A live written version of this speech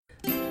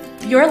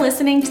You're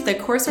listening to the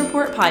Course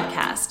Report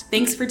podcast.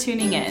 Thanks for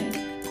tuning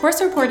in.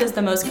 Course Report is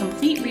the most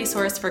complete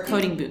resource for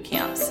coding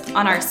bootcamps.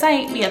 On our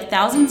site, we have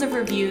thousands of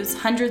reviews,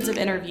 hundreds of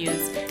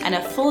interviews, and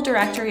a full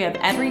directory of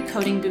every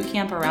coding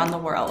bootcamp around the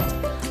world.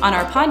 On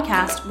our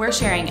podcast, we're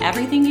sharing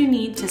everything you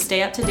need to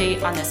stay up to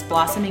date on this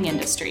blossoming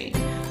industry.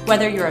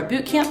 Whether you're a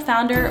bootcamp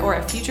founder or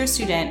a future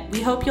student,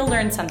 we hope you'll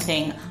learn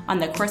something on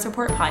the Course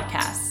Report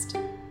podcast.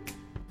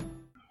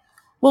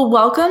 Well,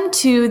 welcome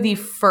to the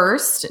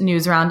first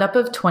news roundup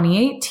of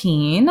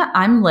 2018.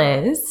 I'm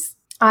Liz.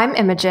 I'm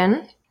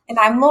Imogen. And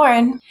I'm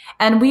Lauren.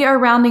 And we are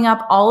rounding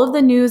up all of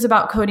the news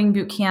about coding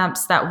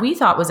bootcamps that we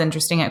thought was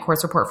interesting at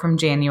Course Report from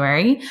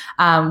January.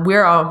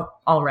 We're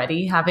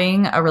already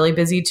having a really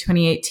busy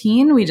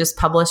 2018. We just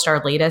published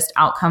our latest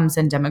outcomes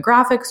and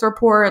demographics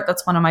report.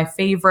 That's one of my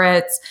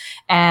favorites.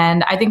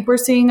 And I think we're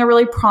seeing a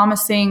really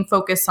promising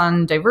focus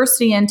on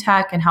diversity in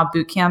tech and how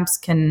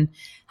bootcamps can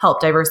help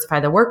diversify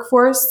the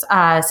workforce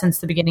since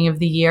the beginning of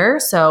the year.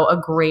 So a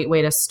great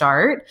way to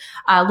start.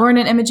 Lauren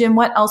and Imogen,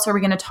 what else are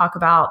we going to talk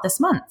about this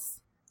month?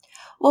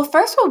 Well,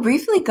 first, we'll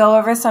briefly go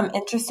over some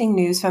interesting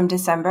news from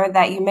December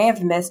that you may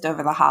have missed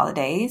over the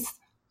holidays.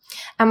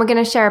 And we're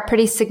going to share a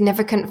pretty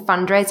significant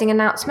fundraising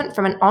announcement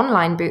from an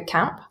online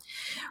bootcamp.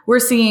 We're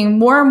seeing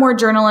more and more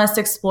journalists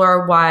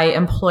explore why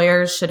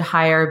employers should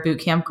hire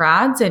bootcamp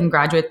grads and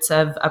graduates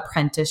of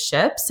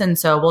apprenticeships. And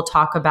so we'll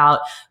talk about,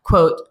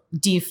 quote,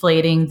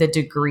 deflating the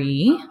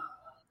degree.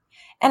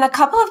 And a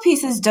couple of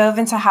pieces dove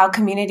into how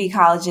community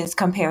colleges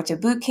compare to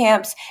boot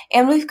camps,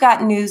 and we've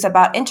got news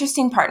about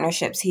interesting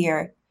partnerships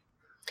here.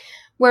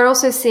 We're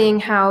also seeing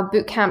how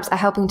boot camps are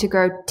helping to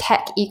grow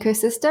tech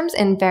ecosystems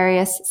in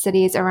various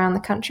cities around the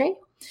country.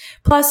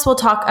 Plus, we'll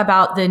talk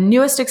about the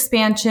newest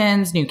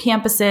expansions, new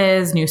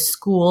campuses, new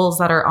schools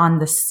that are on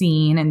the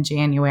scene in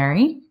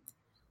January.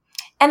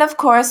 And of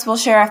course, we'll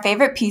share our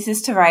favorite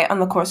pieces to write on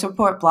the Course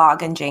Report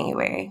blog in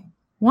January.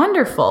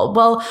 Wonderful.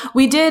 Well,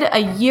 we did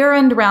a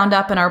year-end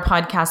roundup in our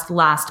podcast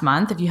last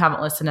month. If you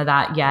haven't listened to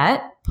that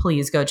yet,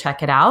 please go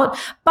check it out.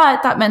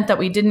 But that meant that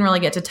we didn't really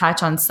get to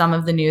touch on some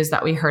of the news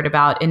that we heard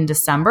about in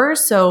December.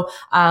 So,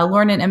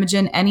 Lauren and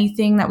Imogen,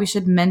 anything that we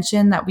should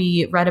mention that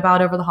we read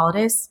about over the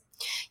holidays?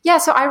 Yeah,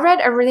 so I read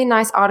a really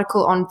nice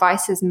article on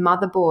Vice's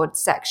Motherboard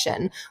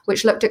section,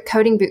 which looked at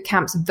coding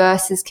bootcamps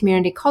versus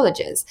community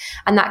colleges.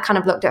 And that kind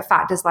of looked at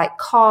factors like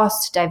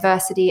cost,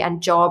 diversity,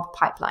 and job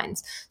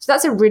pipelines. So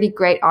that's a really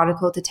great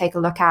article to take a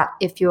look at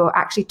if you're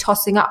actually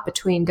tossing up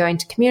between going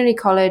to community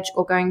college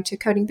or going to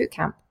coding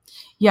bootcamp.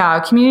 Yeah,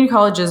 community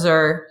colleges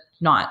are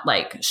not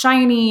like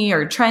shiny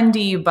or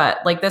trendy, but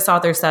like this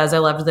author says, I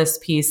loved this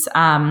piece.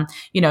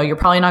 You're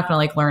probably not going to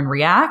like learn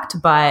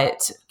React,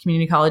 but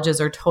community colleges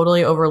are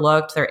totally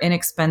overlooked. They're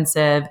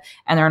inexpensive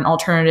and they're an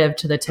alternative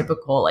to the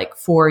typical like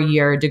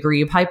 4-year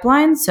degree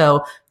pipeline.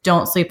 So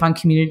don't sleep on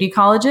community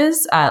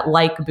colleges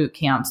like boot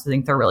camps. I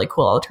think they're really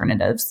cool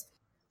alternatives.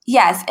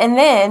 Yes, and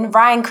then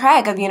Ryan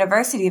Craig of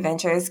University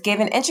Ventures gave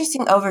an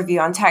interesting overview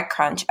on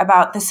TechCrunch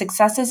about the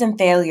successes and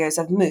failures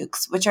of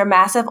MOOCs, which are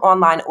massive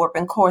online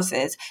open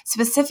courses,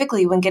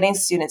 specifically when getting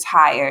students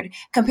hired,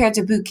 compared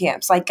to boot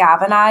camps like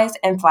Galvanize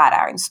and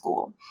Flatiron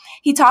School.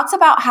 He talks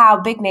about how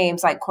big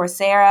names like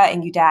Coursera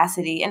and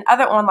Udacity and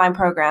other online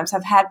programs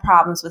have had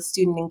problems with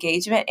student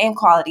engagement and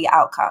quality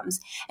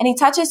outcomes. And he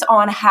touches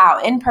on how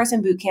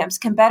in-person boot camps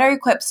can better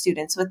equip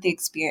students with the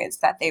experience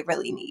that they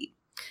really need.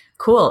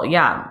 Cool.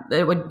 Yeah.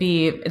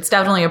 It's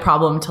definitely a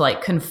problem to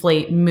like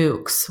conflate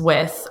MOOCs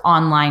with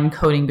online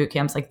coding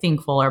bootcamps like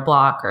Thinkful or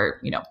Block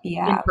or,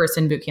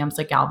 in-person bootcamps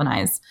like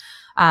Galvanize.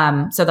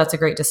 So that's a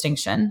great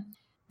distinction.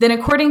 Then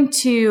according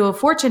to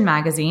Fortune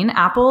magazine,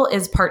 Apple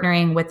is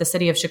partnering with the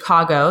city of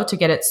Chicago to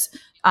get its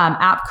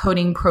app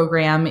coding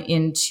program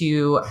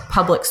into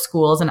public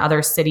schools and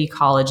other city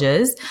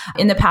colleges.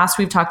 In the past,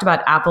 we've talked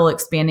about Apple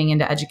expanding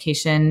into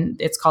education.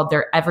 It's called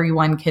their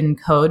Everyone Can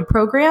Code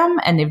program,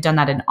 and they've done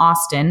that in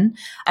Austin.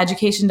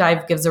 Education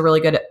Dive gives a really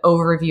good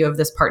overview of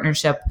this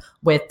partnership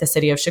with the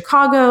city of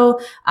Chicago.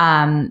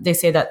 They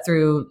say that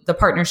through the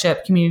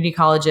partnership, community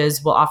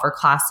colleges will offer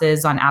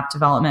classes on app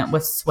development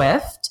with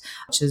Swift,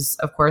 which is,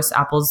 of course,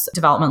 Apple's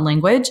development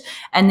language.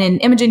 And then,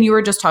 Imogen, you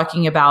were just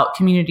talking about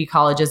community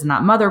colleges in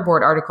that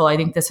Motherboard article. I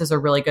think this is a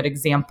really good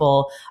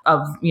example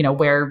of,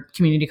 where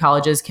community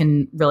colleges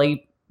can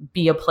really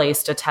be a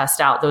place to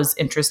test out those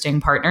interesting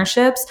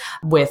partnerships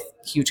with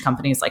huge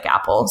companies like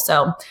Apple.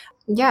 So,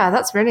 yeah,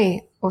 that's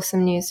really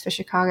awesome news for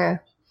Chicago.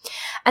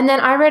 And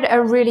then I read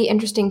a really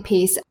interesting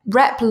piece.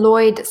 Rep.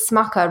 Lloyd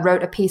Smucker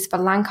wrote a piece for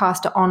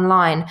Lancaster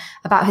Online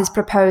about his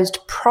proposed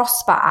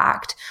PROSPER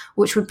Act,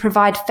 which would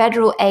provide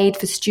federal aid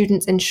for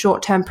students in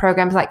short-term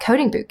programs like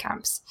coding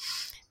bootcamps.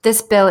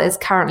 This bill is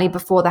currently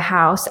before the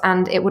House,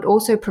 and it would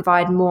also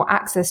provide more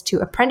access to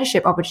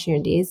apprenticeship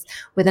opportunities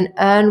with an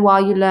Earn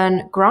While You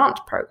Learn grant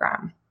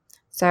program.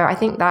 So I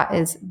think that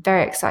is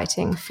very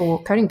exciting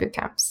for coding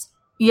bootcamps.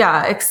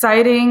 Yeah,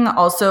 exciting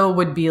also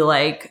would be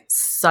like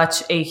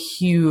such a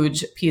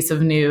huge piece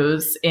of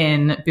news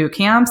in boot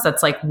camps.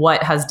 That's like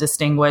what has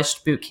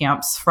distinguished boot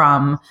camps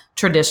from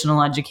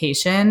traditional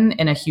education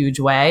in a huge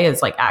way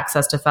is like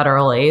access to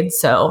federal aid.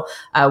 So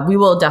we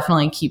will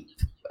definitely keep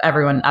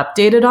everyone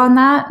updated on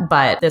that,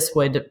 but this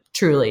would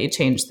truly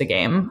change the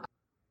game.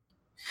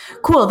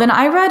 Cool. Then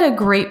I read a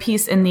great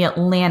piece in The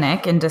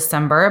Atlantic in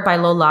December by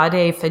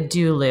Lolade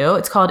Fedulu.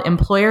 It's called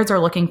Employers Are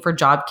Looking for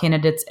Job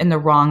Candidates in the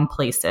Wrong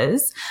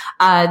Places.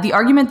 The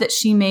argument that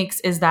she makes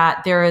is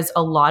that there is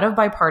a lot of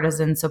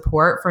bipartisan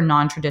support for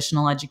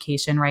non-traditional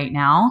education right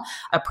now,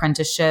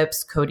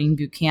 apprenticeships, coding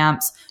boot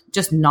camps,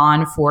 just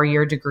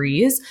non-4-year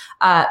degrees.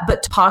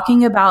 But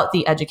talking about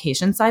the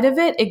education side of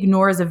it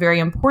ignores a very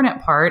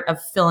important part of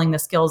filling the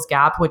skills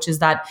gap, which is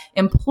that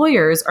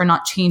employers are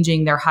not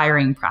changing their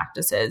hiring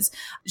practices.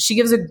 She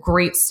gives a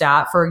great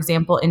stat. For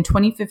example, in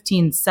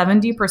 2015,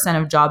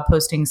 70% of job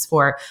postings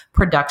for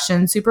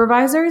production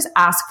supervisors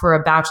ask for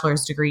a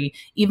bachelor's degree,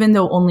 even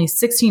though only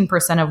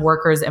 16% of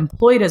workers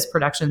employed as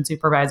production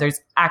supervisors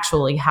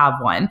actually have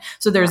one.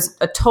 So there's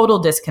a total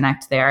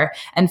disconnect there.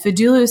 And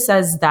Fedulu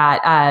says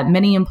that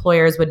many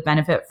employers would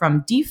benefit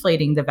from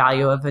deflating the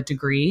value of a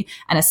degree,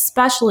 and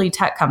especially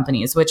tech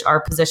companies, which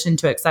are positioned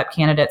to accept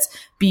candidates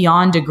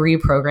beyond degree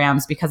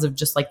programs because of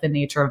just like the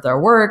nature of their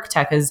work.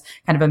 Tech is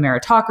kind of a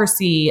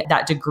meritocracy.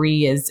 That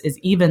degree is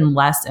even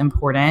less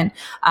important.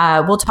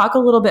 We'll talk a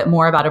little bit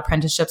more about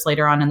apprenticeships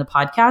later on in the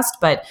podcast,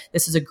 but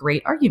this is a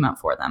great argument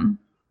for them.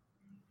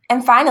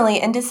 And finally,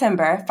 in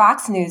December,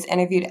 Fox News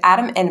interviewed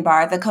Adam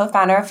Inbar, the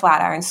co-founder of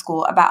Flatiron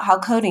School, about how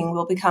coding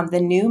will become the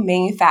new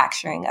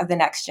manufacturing of the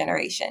next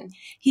generation.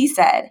 He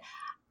said,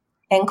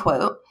 end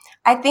quote,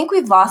 "I think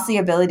we've lost the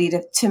ability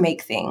to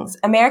make things.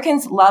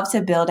 Americans love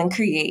to build and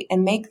create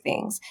and make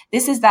things.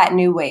 This is that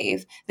new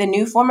wave. The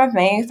new form of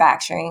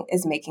manufacturing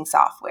is making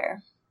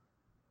software."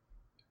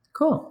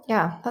 Cool.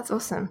 Yeah, that's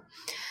awesome.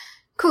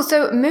 Cool.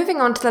 So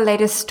moving on to the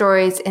latest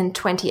stories in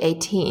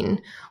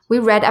 2018, we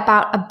read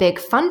about a big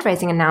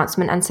fundraising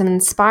announcement and some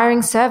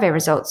inspiring survey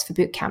results for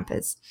boot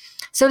campers.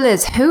 So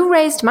Liz, who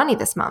raised money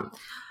this month?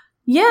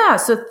 Yeah,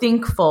 so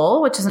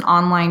Thinkful, which is an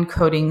online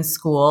coding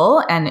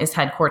school and is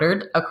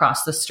headquartered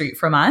across the street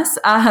from us,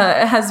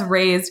 has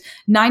raised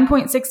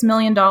 $9.6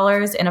 million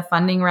in a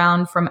funding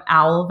round from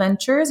Owl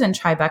Ventures and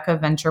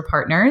Tribeca Venture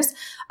Partners.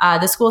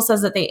 The school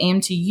says that they aim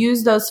to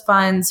use those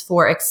funds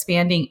for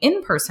expanding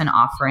in-person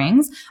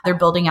offerings. They're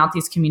building out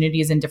these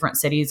communities in different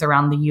cities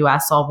around the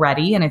U.S.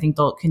 already, and I think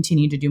they'll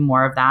continue to do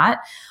more of that.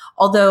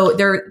 Although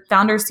their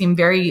founders seem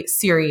very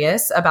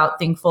serious about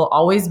Thinkful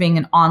always being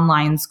an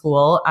online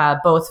school,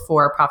 both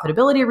for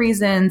profitability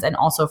reasons and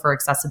also for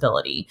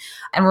accessibility.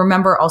 And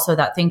remember also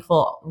that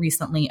Thinkful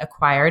recently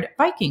acquired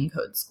Viking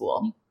Code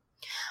School.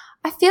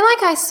 I feel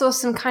like I saw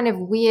some kind of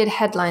weird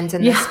headlines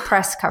in this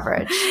press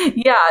coverage.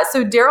 Yeah.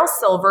 So Daryl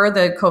Silver,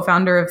 the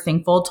co-founder of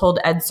Thinkful, told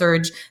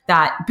EdSurge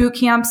that boot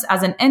camps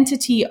as an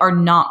entity are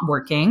not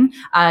working.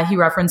 He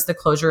referenced the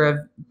closure of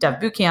Dev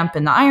Boot Camp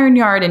in the Iron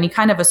Yard, and he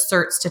kind of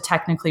asserts to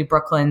Technically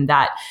Brooklyn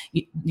that,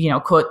 you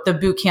know, quote, the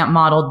boot camp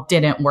model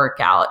didn't work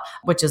out,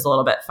 which is a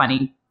little bit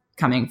funny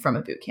coming from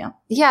a boot camp.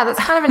 Yeah, that's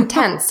kind of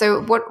intense.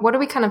 So what do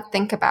we kind of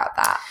think about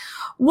that?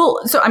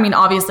 Well, so, I mean,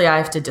 obviously I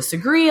have to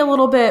disagree a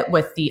little bit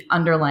with the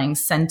underlying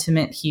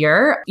sentiment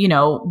here. You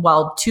know,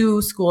 while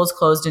 2 schools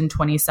closed in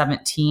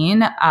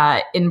 2017,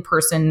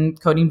 in-person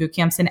coding boot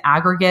camps in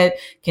aggregate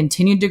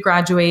continued to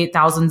graduate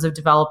thousands of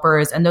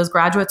developers, and those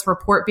graduates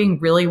report being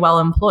really well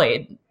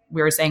employed.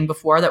 We were saying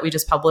before that we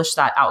just published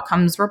that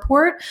outcomes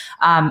report.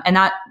 And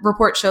that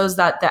report shows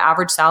that the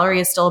average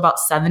salary is still about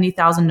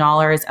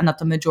 $70,000 and that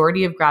the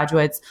majority of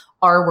graduates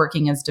are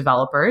working as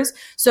developers.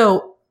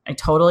 So I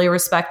totally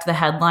respect the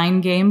headline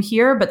game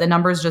here, but the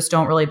numbers just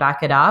don't really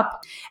back it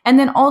up. And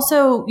then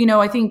also, you know,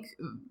 I think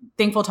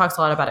Thinkful talks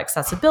a lot about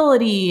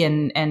accessibility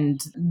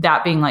and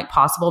that being like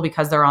possible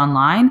because they're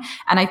online.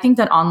 And I think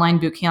that online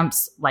boot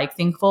camps like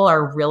Thinkful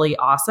are really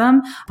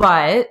awesome,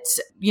 but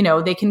you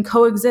know, they can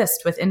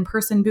coexist with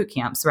in-person boot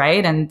camps,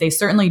 right? And they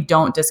certainly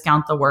don't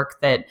discount the work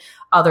that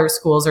other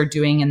schools are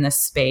doing in this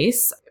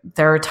space.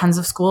 There are tons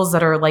of schools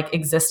that are like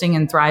existing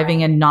and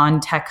thriving in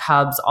non-tech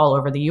hubs all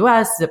over the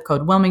US, Zip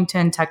Code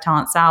Wilmington, Tech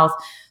Talent South,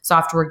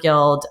 Software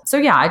Guild. So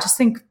yeah, I just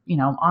think, you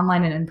know,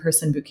 online and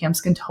in-person boot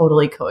camps can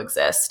totally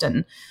coexist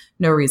and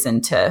no reason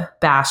to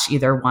bash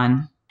either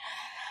one.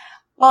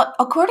 Well,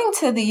 according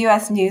to the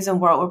U.S. News and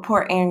World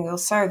Report annual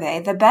survey,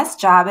 the best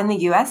job in the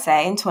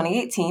USA in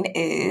 2018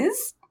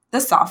 is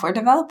the software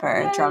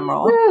developer. Yay. Drum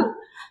roll.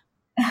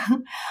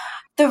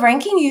 The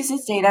ranking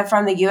uses data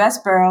from the U.S.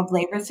 Bureau of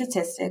Labor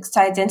Statistics to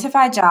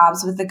identify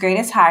jobs with the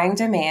greatest hiring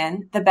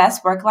demand, the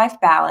best work-life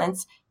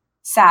balance,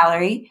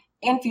 salary,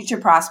 and future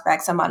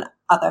prospects, among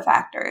other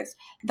factors.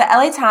 The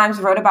LA Times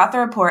wrote about the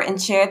report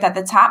and shared that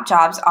the top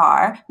jobs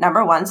are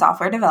number 1,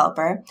 software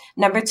developer,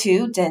 number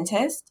 2,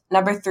 dentist,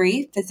 number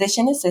 3,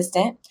 physician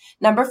assistant,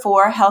 number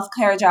 4,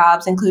 healthcare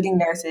jobs, including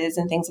nurses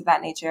and things of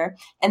that nature,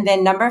 and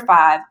then number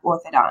 5,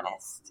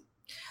 orthodontist.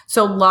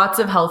 So lots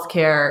of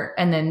healthcare,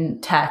 and then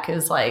tech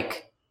is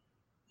like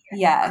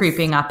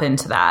creeping up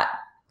into that.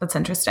 That's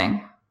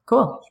interesting.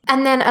 Cool.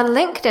 And then a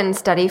LinkedIn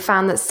study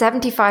found that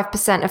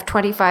 75% of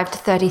 25 to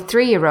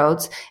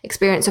 33-year-olds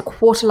experience a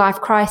quarter-life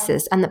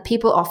crisis and that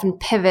people often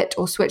pivot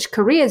or switch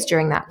careers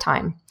during that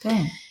time.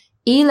 Dang.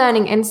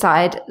 eLearning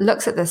Inside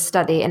looks at this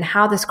study and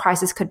how this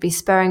crisis could be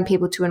spurring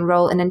people to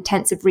enroll in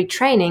intensive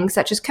retraining,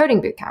 such as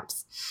coding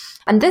bootcamps.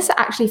 And this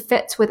actually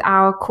fits with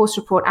our course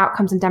report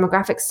outcomes and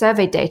demographics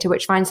survey data,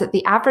 which finds that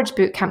the average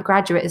bootcamp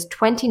graduate is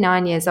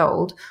 29 years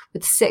old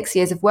with 6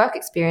 years of work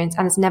experience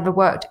and has never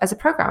worked as a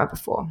programmer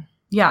before.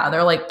 Yeah,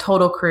 they're like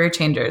total career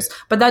changers.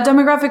 But that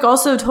demographic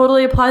also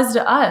totally applies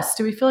to us.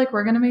 Do we feel like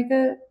we're going to make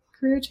a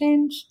career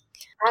change?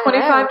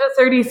 25 to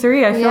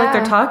 33, I feel like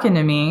they're talking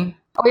to me.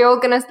 Are we all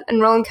going to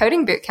enroll in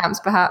coding boot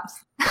camps, perhaps?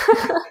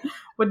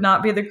 Would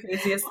not be the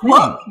craziest thing.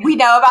 Well, we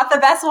know about the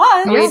best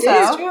ones. We do.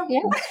 So.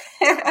 Yeah.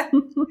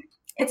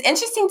 It's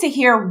interesting to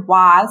hear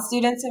why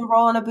students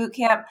enroll in a boot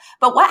camp,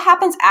 but what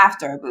happens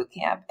after a boot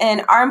camp?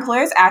 And are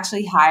employers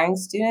actually hiring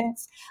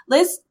students?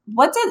 Liz,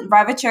 what did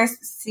Reviture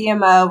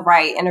CMO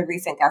write in a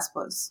recent guest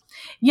post?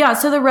 Yeah,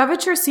 so the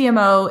Reviture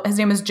CMO, his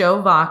name is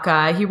Joe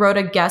Vaca. He wrote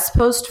a guest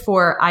post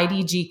for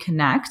IDG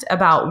Connect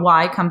about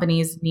why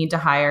companies need to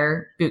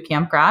hire boot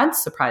camp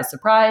grads. Surprise,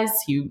 surprise.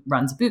 He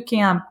runs a boot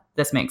camp.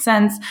 This makes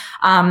sense.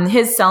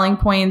 His selling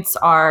points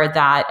are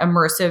that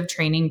immersive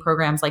training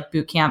programs like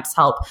boot camps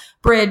help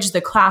bridge the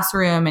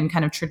classroom and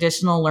kind of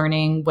traditional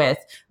learning with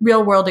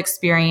real world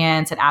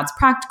experience. It adds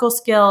practical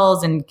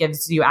skills and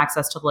gives you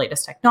access to the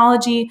latest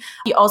technology.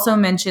 He also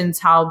mentions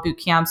how boot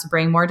camps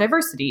bring more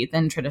diversity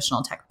than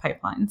traditional tech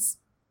pipelines.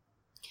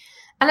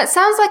 And it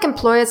sounds like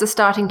employers are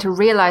starting to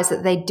realize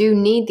that they do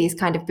need these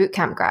kind of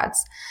bootcamp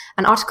grads.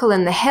 An article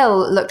in The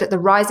Hill looked at the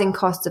rising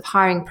costs of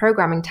hiring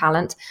programming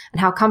talent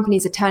and how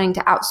companies are turning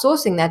to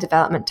outsourcing their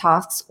development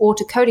tasks or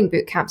to coding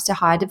bootcamps to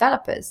hire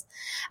developers.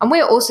 And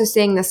we're also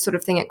seeing this sort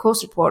of thing at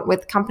Course Report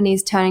with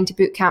companies turning to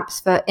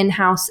bootcamps for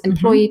in-house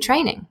employee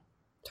training.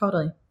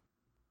 Totally.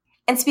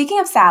 And speaking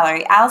of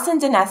salary, Allison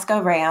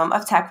Donesco-Rayom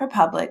of Tech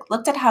Republic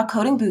looked at how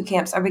coding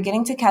bootcamps are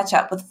beginning to catch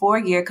up with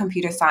 4-year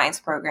computer science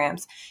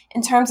programs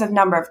in terms of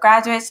number of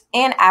graduates,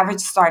 and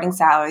average starting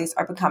salaries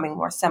are becoming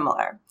more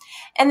similar.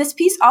 And this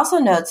piece also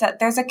notes that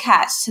there's a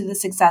catch to the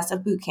success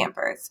of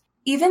bootcampers.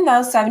 Even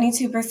though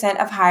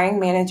 72% of hiring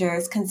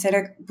managers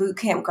consider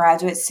bootcamp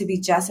graduates to be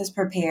just as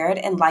prepared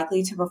and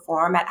likely to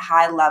perform at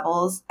high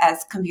levels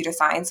as computer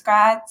science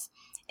grads,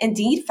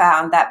 Indeed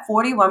found that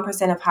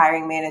 41% of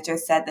hiring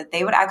managers said that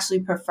they would actually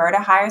prefer to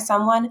hire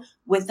someone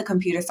with a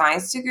computer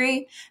science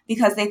degree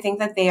because they think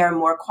that they are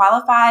more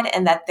qualified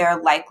and that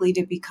they're likely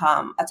to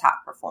become a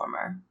top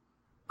performer.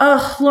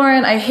 Oh,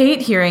 Lauren, I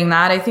hate hearing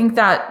that. I think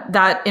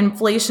that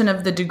inflation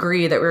of the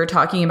degree that we were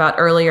talking about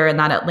earlier in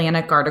that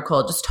Atlantic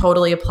article just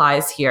totally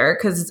applies here,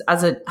 because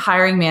as a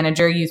hiring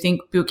manager, you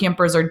think boot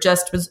campers are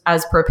just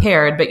as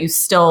prepared, but you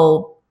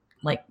still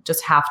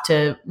just have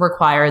to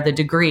require the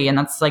degree. And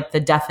that's like the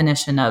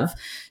definition of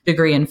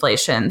degree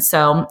inflation.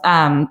 So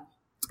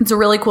it's a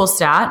really cool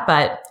stat,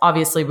 but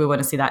obviously we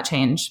want to see that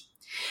change.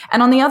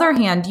 And on the other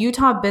hand,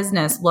 Utah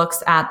Business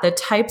looks at the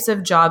types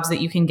of jobs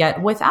that you can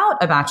get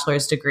without a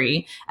bachelor's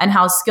degree and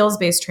how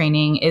skills-based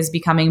training is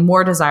becoming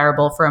more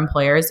desirable for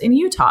employers in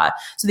Utah.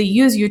 So they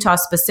use Utah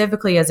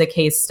specifically as a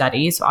case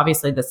study. So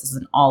obviously this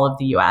isn't all of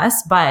the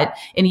US, but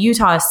in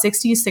Utah,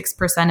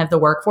 66% of the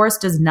workforce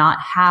does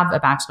not have a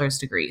bachelor's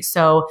degree.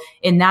 So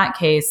in that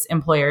case,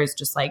 employers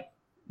just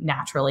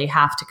naturally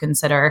have to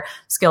consider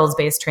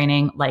skills-based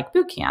training like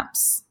boot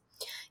camps.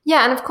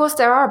 Yeah, and of course,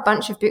 there are a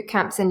bunch of boot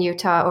camps in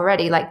Utah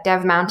already, like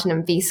Dev Mountain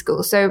and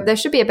V-School. So there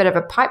should be a bit of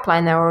a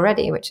pipeline there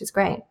already, which is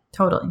great.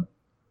 Totally.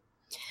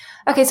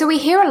 Okay, so we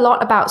hear a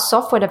lot about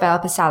software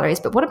developer salaries,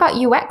 but what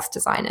about UX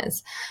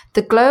designers?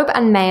 The Globe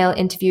and Mail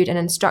interviewed an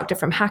instructor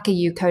from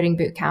HackerU Coding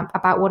Bootcamp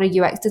about what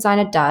a UX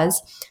designer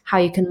does, how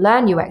you can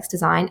learn UX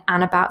design,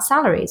 and about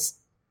salaries.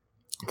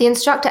 The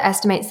instructor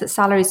estimates that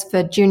salaries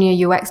for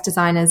junior UX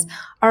designers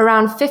are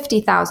around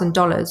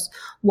 $50,000,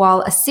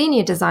 while a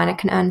senior designer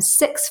can earn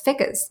 6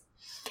 figures.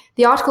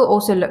 The article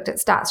also looked at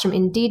stats from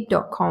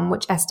Indeed.com,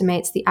 which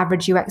estimates the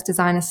average UX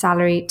designer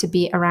salary to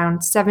be around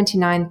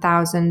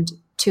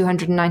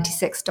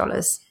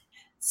 $79,296.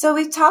 So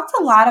we've talked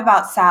a lot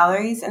about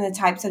salaries and the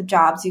types of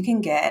jobs you can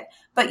get,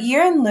 but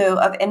Year in Lieu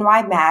of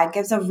NY Mag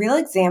gives a real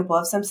example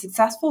of some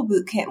successful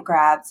bootcamp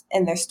grads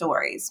and their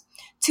stories.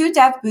 2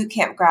 dev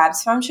bootcamp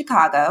grads from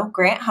Chicago,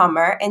 Grant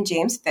Hummer and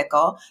James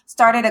Fickle,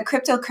 started a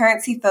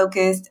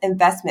cryptocurrency-focused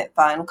investment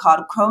fund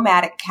called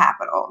Chromatic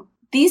Capital.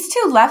 These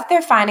 2 left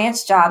their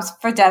finance jobs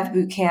for Dev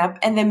Bootcamp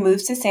and then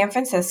moved to San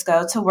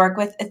Francisco to work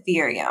with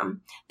Ethereum.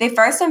 They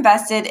first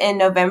invested in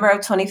November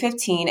of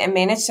 2015 and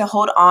managed to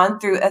hold on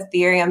through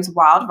Ethereum's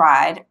wild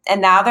ride.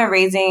 And now they're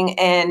raising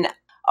in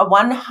a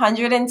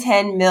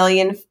 $110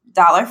 million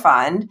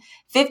fund.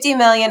 $50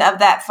 million of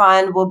that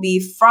fund will be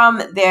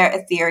from their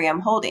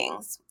Ethereum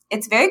holdings.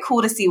 It's very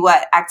cool to see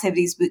what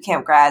activities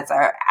bootcamp grads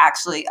are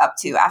actually up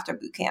to after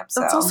bootcamp.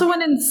 So. That's also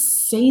an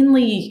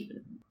insanely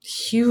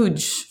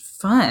huge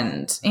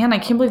fund. And I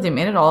can't believe they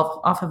made it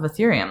all off of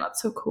Ethereum.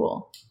 That's so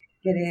cool.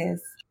 It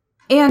is.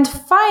 And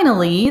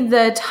finally,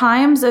 the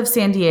Times of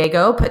San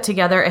Diego put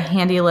together a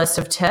handy list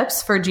of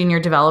tips for junior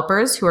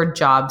developers who are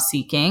job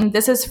seeking.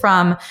 This is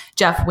from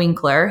Jeff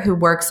Winkler, who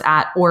works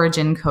at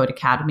Origin Code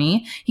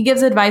Academy. He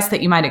gives advice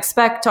that you might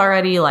expect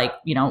already, like,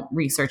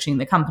 researching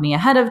the company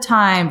ahead of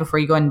time before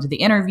you go into the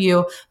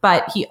interview.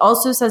 But he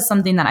also says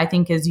something that I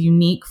think is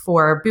unique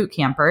for boot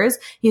campers.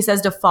 He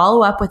says to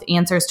follow up with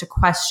answers to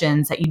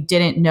questions that you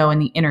didn't know in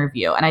the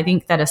interview. And I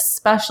think that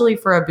especially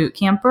for a boot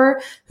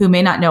camper who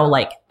may not know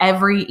like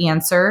every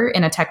answer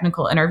in a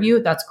technical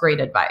interview, that's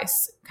great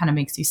advice. Kind of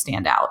makes you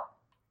stand out.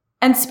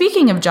 And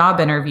speaking of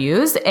job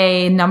interviews,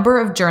 a number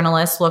of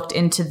journalists looked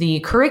into the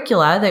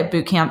curricula that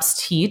boot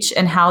camps teach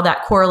and how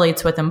that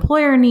correlates with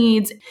employer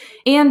needs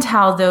and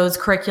how those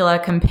curricula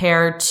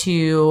compare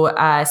to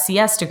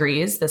CS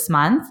degrees this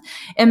month.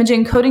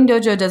 Imogen, Coding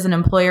Dojo does an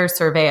employer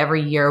survey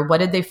every year. What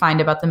did they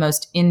find about the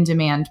most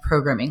in-demand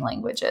programming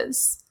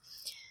languages?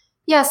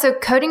 Yeah, so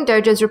Coding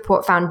Dojo's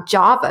report found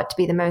Java to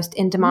be the most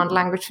in-demand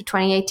language for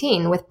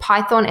 2018, with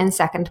Python in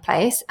second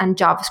place and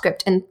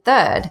JavaScript in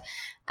third.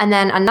 And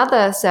then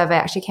another survey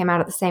actually came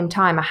out at the same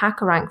time, a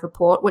HackerRank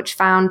report, which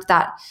found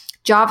that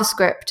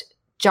JavaScript,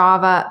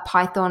 Java,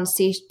 Python,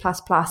 C++,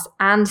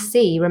 and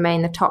C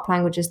remain the top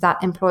languages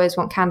that employers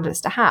want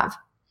candidates to have.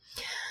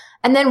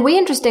 And then we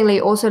interestingly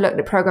also looked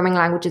at programming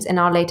languages in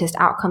our latest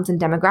outcomes and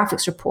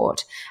demographics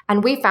report.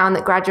 And we found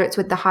that graduates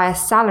with the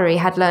highest salary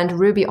had learned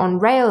Ruby on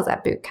Rails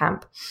at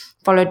bootcamp,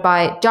 followed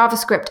by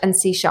JavaScript and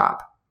C#.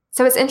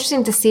 So it's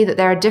interesting to see that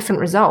there are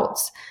different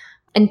results.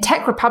 In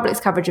Tech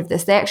Republic's coverage of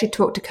this, they actually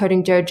talked to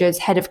Coding Dojo's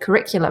head of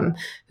curriculum,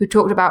 who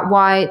talked about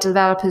why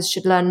developers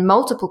should learn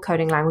multiple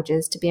coding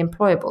languages to be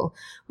employable,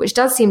 which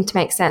does seem to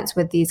make sense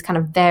with these kind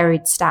of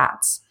varied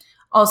stats.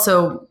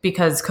 Also,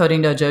 because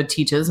Coding Dojo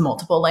teaches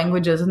multiple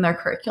languages in their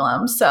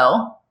curriculum,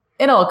 so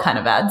it all kind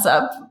of adds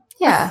up.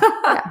 Yeah.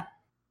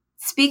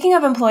 Speaking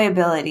of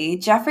employability,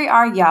 Jeffrey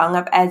R. Young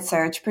of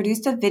EdSurge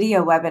produced a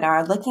video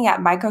webinar looking at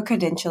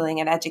micro-credentialing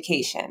in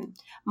education.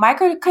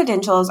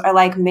 Micro-credentials are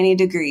like mini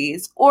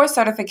degrees or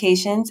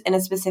certifications in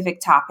a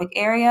specific topic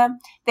area.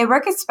 They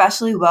work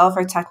especially well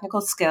for technical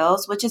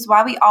skills, which is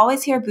why we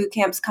always hear boot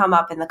camps come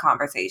up in the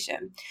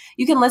conversation.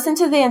 You can listen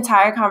to the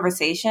entire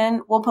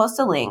conversation. We'll post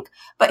a link,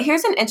 but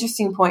here's an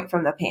interesting point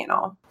from the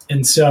panel.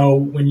 And so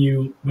when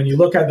you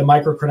look at the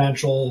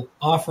micro-credential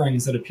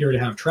offerings that appear to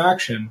have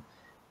traction,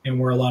 and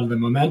where a lot of the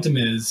momentum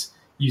is,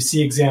 you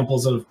see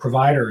examples of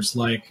providers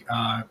like,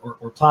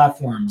 or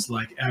platforms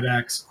like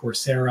edX,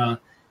 Coursera,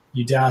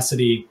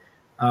 Udacity,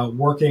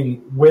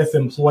 working with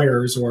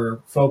employers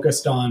or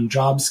focused on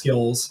job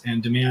skills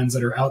and demands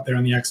that are out there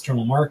in the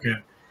external market,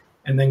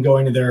 and then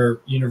going to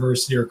their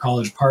university or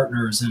college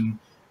partners and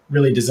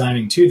really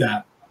designing to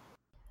that.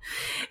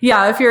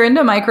 Yeah, if you're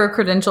into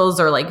micro-credentials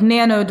or like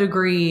nano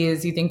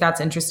degrees, you think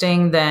that's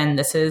interesting, then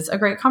this is a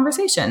great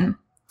conversation.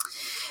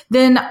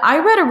 Then I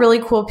read a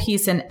really cool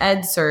piece in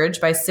EdSurge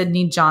by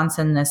Sydney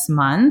Johnson this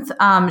month.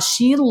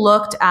 She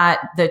looked at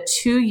the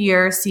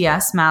 2-year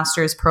CS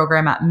master's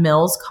program at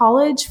Mills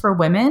College for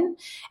women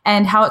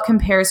and how it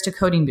compares to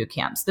coding boot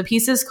camps. The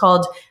piece is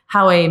called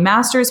How a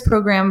Master's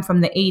Program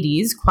from the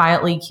 80s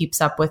Quietly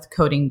Keeps Up with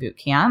Coding Boot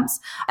Camps.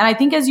 And I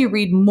think as you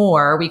read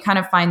more, we kind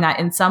of find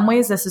that in some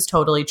ways this is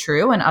totally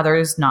true and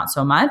others not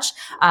so much.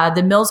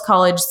 The Mills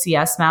College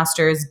CS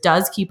master's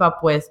does keep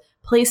up with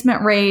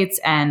placement rates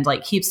and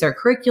like keeps their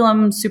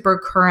curriculum super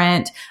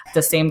current,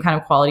 the same kind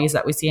of qualities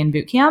that we see in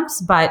boot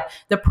camps, but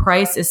the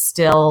price is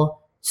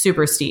still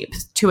super steep.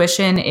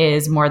 Tuition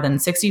is more than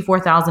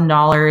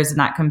 $64,000, and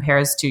that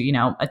compares to,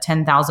 a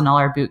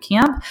 $10,000 boot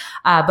camp.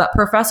 But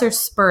Professor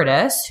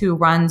Spertus, who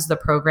runs the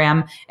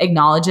program,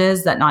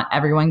 acknowledges that not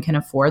everyone can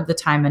afford the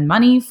time and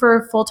money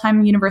for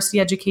full-time university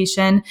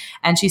education.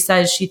 And she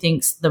says she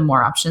thinks the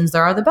more options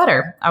there are, the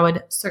better. I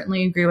would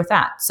certainly agree with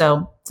that.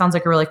 So sounds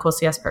like a really cool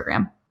CS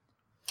program.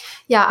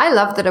 Yeah, I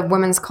love that a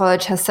women's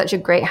college has such a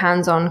great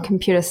hands-on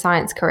computer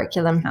science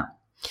curriculum. Oh.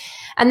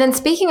 And then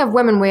speaking of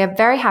women, we are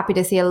very happy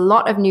to see a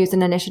lot of news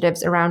and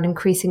initiatives around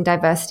increasing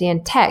diversity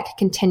in tech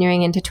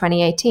continuing into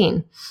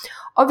 2018.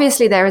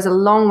 Obviously, there is a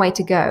long way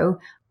to go.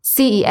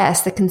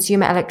 CES, the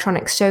Consumer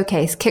Electronics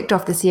Showcase, kicked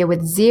off this year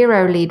with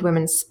 0 lead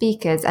women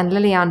speakers, and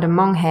Lilianda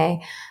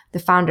Monghe, the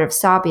founder of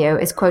Sabio,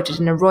 is quoted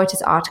in a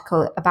Reuters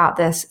article about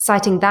this,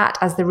 citing that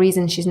as the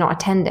reason she's not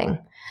attending.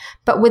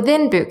 But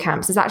within boot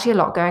camps, there's actually a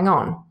lot going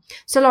on.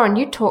 So Lauren,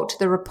 you talked to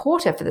the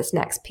reporter for this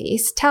next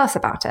piece. Tell us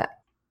about it.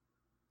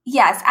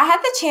 Yes, I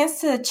had the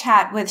chance to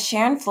chat with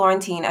Sharon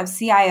Florentine of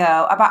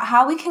CIO about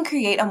how we can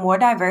create a more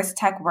diverse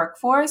tech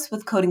workforce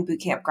with Coding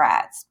Bootcamp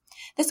grads.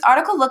 This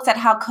article looks at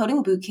how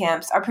coding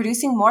bootcamps are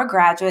producing more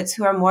graduates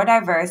who are more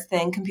diverse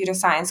than computer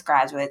science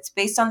graduates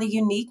based on the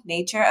unique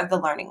nature of the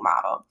learning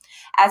model.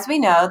 As we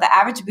know, the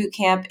average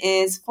bootcamp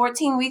is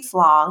 14 weeks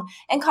long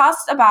and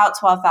costs about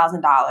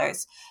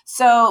 $12,000.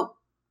 So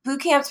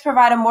bootcamps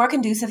provide a more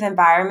conducive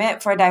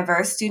environment for a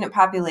diverse student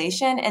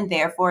population and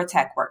therefore a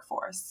tech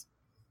workforce.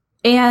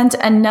 And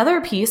another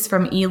piece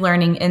from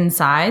eLearning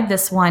Inside,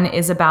 this one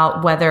is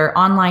about whether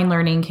online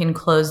learning can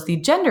close the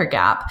gender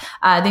gap.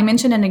 They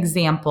mention an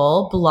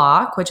example,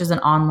 Block, which is an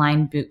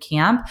online boot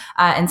camp.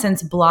 And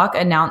since Block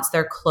announced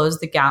their Close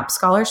the Gap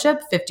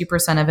scholarship,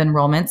 50% of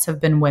enrollments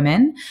have been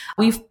women.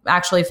 We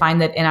actually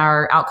find that in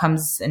our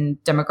outcomes and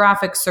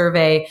demographic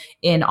survey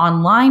in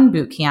online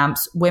boot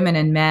camps, women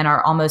and men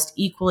are almost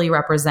equally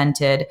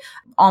represented,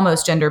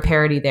 almost gender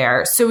parity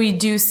there. So we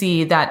do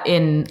see that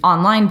in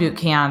online boot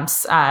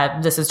camps,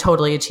 this is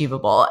totally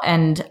achievable.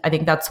 And I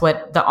think that's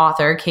what the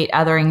author, Kate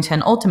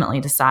Etherington, ultimately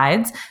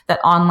decides,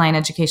 that online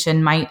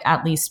education might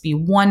at least be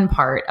one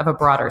part of a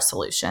broader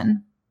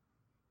solution.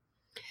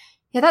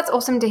 Yeah, that's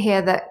awesome to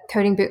hear that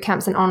coding boot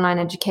camps and online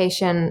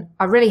education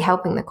are really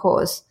helping the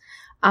cause.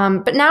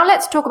 But now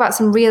let's talk about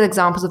some real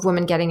examples of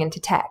women getting into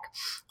tech.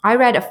 I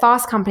read a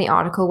Fast Company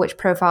article which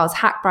profiles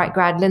Hackbright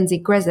grad Lindsay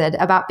Grizzard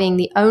about being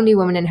the only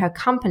woman in her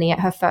company at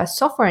her first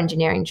software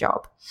engineering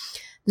job.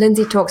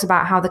 Lindsay talks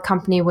about how the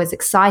company was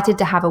excited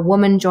to have a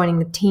woman joining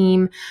the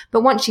team,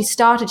 but once she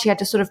started, she had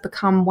to sort of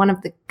become one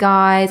of the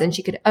guys, and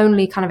she could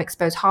only kind of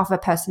expose half of her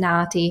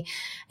personality,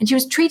 and she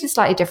was treated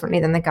slightly differently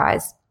than the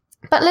guys.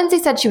 But Lindsay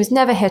said she was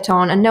never hit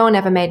on and no one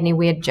ever made any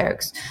weird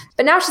jokes.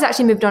 But now she's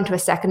actually moved on to a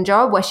second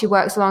job where she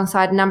works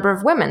alongside a number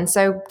of women.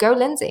 So go,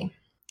 Lindsay.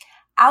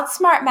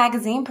 Outsmart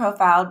magazine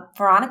profiled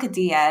Veronica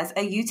Diaz,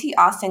 a UT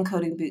Austin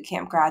coding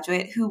bootcamp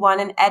graduate who won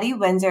an Eddie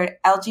Windsor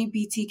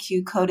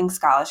LGBTQ coding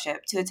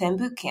scholarship to attend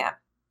bootcamp.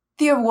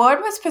 The award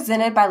was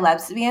presented by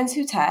Lesbians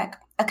Who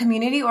Tech, a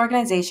community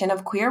organization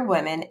of queer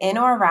women in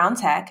or around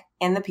tech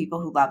and the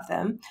people who love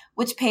them,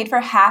 which paid for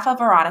half of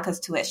Veronica's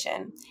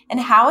tuition. And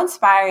how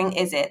inspiring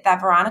is it that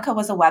Veronica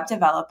was a web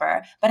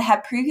developer but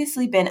had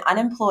previously been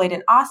unemployed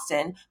in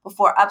Austin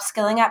before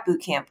upskilling at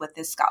bootcamp with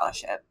this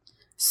scholarship?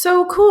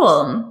 So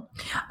cool.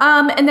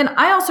 And then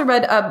I also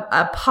read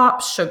a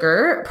Pop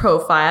Sugar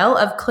profile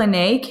of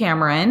Clene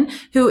Cameron,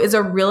 who is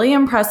a really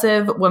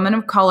impressive woman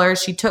of color.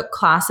 She took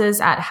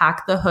classes at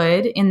Hack the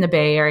Hood in the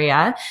Bay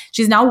Area.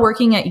 She's now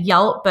working at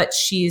Yelp, but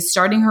she's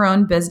starting her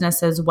own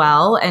business as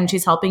well, and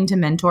she's helping to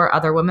mentor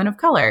other women of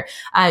color.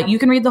 You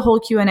can read the whole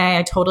Q&A.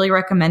 I totally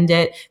recommend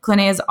it.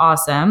 Clene is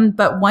awesome.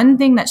 But one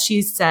thing that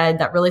she said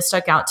that really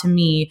stuck out to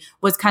me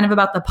was kind of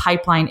about the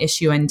pipeline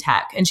issue in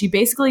tech. And she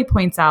basically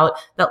points out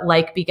that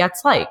like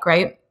begets like,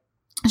 right?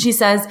 She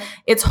says,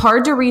 it's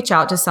hard to reach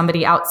out to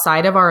somebody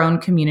outside of our own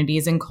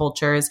communities and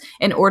cultures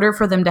in order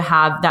for them to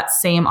have that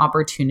same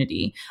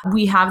opportunity.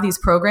 We have these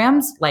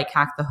programs like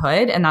Hack the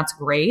Hood, and that's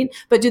great.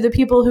 But do the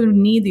people who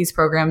need these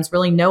programs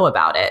really know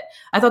about it?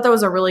 I thought that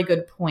was a really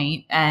good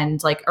point,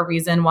 and like a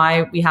reason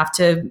why we have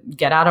to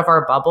get out of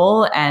our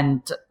bubble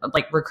and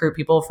like recruit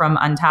people from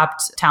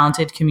untapped,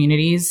 talented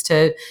communities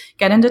to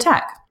get into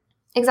tech.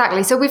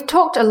 Exactly. So we've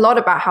talked a lot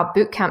about how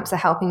boot camps are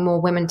helping more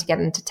women to get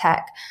into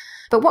tech.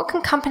 But what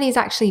can companies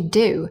actually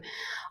do?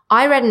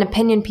 I read an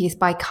opinion piece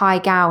by Kai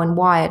Gao in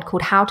Wired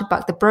called How to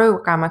Buck the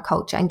Programmer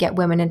Culture and Get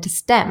Women into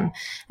STEM.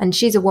 And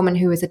she's a woman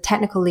who is a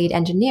technical lead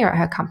engineer at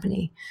her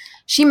company.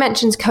 She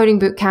mentions coding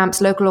boot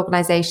camps, local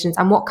organizations,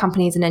 and what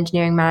companies and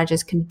engineering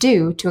managers can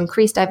do to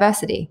increase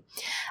diversity.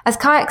 As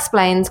Kai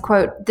explains,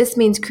 quote, this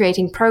means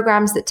creating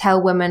programs that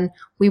tell women,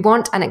 we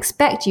want and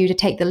expect you to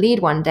take the lead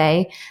one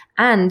day,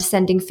 and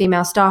sending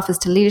female staffers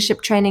to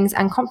leadership trainings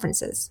and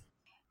conferences.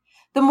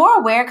 The more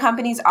aware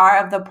companies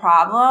are of the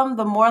problem,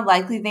 the more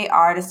likely they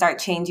are to start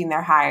changing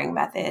their hiring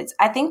methods.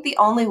 I think the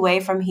only way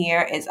from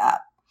here is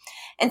up.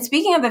 And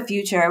speaking of the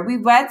future, we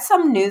read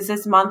some news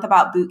this month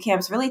about boot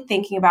camps really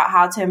thinking about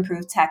how to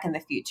improve tech in the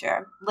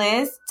future.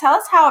 Liz, tell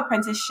us how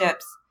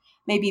apprenticeships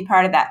may be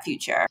part of that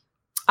future.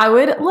 I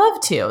would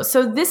love to.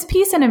 So this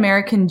piece in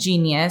American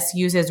Genius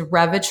uses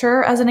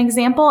Reviture as an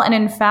example. And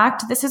in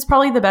fact, this is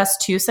probably the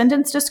best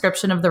 2-sentence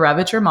description of the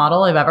Reviture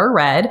model I've ever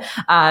read.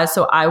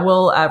 So I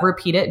will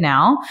repeat it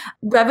now.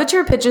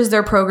 Reviture pitches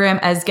their program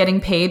as getting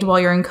paid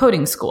while you're in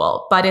coding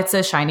school, but it's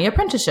a shiny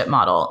apprenticeship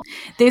model.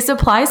 They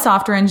supply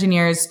software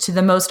engineers to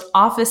the most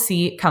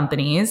office-y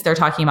companies. They're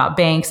talking about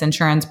banks,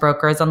 insurance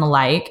brokers, and the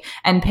like,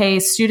 and pay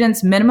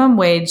students minimum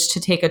wage to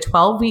take a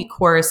 12-week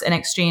course in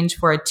exchange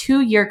for a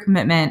 2-year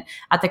commitment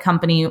at the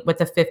company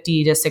with a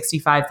 $50,000 to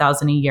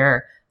 $65,000 a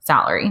year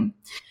salary.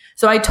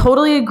 So I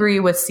totally agree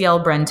with C.L.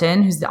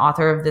 Brenton, who's the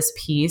author of this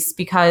piece,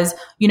 because,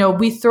 you know,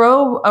 we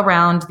throw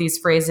around these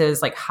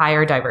phrases like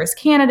hire diverse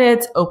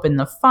candidates, open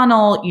the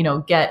funnel, you know,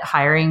 get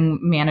hiring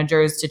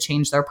managers to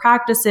change their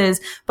practices.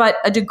 But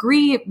a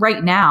degree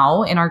right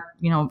now in our,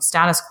 you know,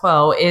 status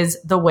quo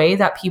is the way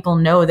that people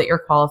know that you're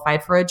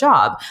qualified for a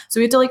job.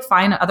 So we have to like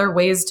find other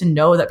ways to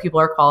know that people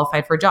are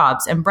qualified for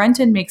jobs. And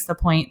Brenton makes the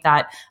point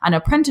that an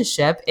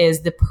apprenticeship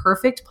is the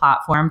perfect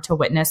platform to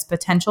witness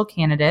potential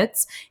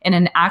candidates in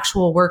an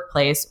actual workplace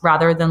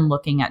rather than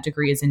looking at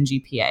degrees and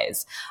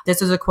GPAs.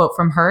 This is a quote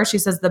from her. She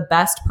says, the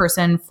best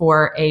person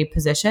for a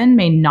position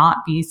may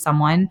not be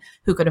someone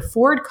who could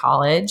afford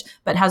college,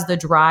 but has the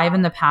drive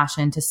and the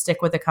passion to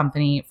stick with a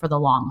company for the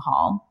long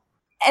haul.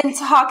 And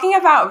talking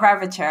about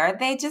Reviture,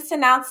 they just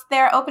announced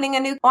they're opening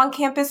a new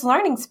on-campus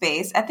learning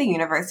space at the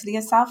University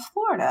of South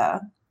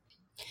Florida.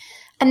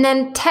 And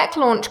then Tech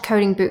Launch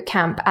Coding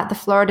Bootcamp at the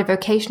Florida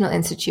Vocational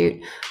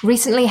Institute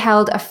recently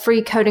held a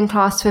free coding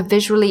class for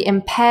visually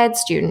impaired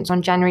students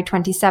on January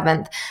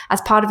 27th as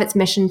part of its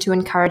mission to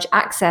encourage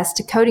access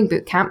to coding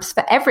bootcamps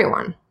for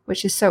everyone,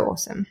 which is so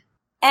awesome.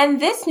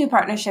 And this new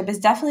partnership is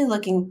definitely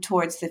looking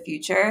towards the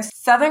future.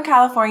 Southern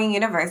California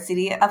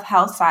University of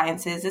Health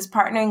Sciences is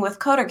partnering with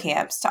Coder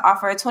Camps to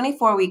offer a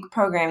 24-week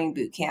programming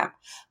bootcamp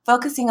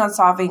focusing on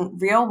solving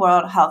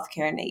real-world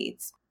healthcare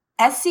needs.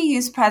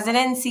 SCU's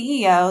president and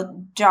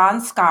CEO, John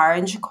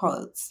Scaringe,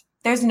 quotes,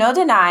 "There's no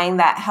denying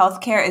that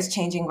healthcare is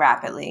changing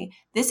rapidly.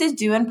 This is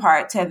due in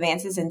part to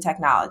advances in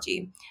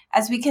technology.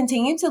 As we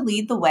continue to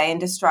lead the way in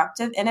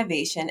disruptive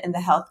innovation in the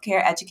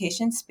healthcare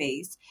education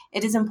space,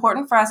 it is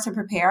important for us to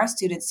prepare our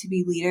students to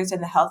be leaders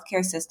in the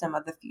healthcare system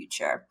of the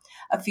future,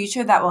 a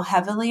future that will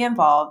heavily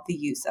involve the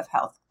use of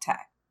health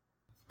tech."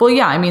 Well,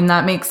 yeah, I mean,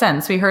 that makes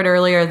sense. We heard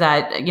earlier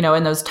that, you know,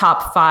 in those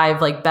top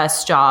 5 like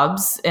best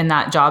jobs in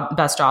that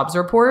best jobs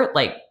report,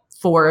 like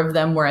 4 of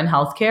them were in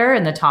healthcare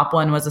and the top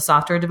one was a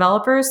software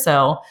developer.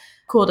 So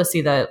cool to see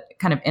the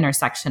kind of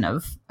intersection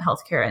of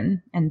healthcare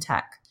and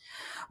tech.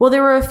 Well,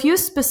 there were a few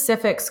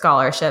specific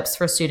scholarships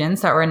for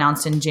students that were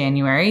announced in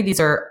January. These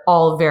are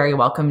all very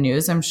welcome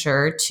news, I'm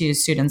sure, to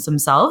students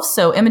themselves.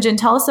 So Imogen,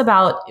 tell us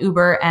about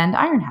Uber and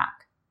Ironhack.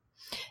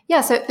 Yeah,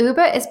 so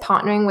Uber is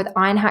partnering with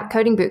Ironhack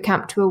Coding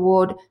Bootcamp to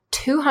award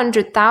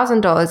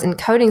 $200,000 in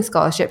coding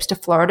scholarships to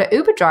Florida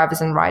Uber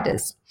drivers and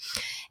riders.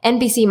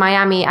 NBC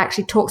Miami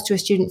actually talks to a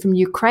student from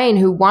Ukraine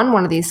who won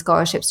one of these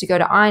scholarships to go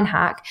to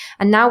Ironhack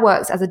and now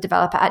works as a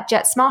developer at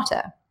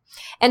JetSmarter.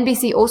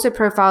 NBC also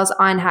profiles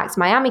Ironhack's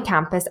Miami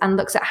campus and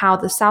looks at how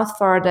the South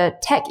Florida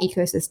tech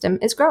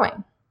ecosystem is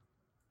growing.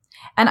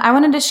 And I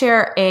wanted to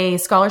share a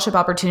scholarship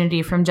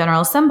opportunity from General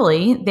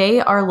Assembly.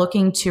 They are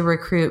looking to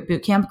recruit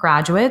bootcamp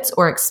graduates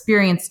or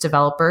experienced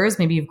developers.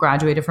 Maybe you've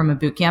graduated from a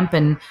bootcamp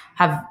and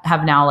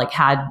have now like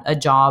had a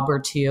job or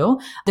two.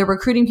 They're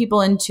recruiting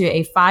people into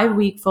a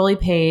 5-week fully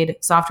paid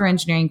software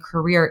engineering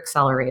career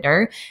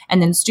accelerator.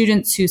 And then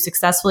students who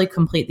successfully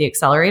complete the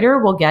accelerator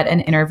will get an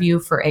interview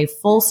for a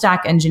full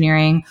stack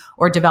engineering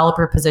or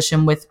developer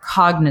position with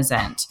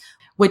Cognizant,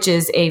 which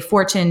is a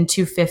Fortune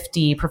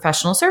 250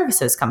 professional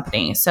services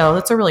company. So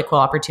that's a really cool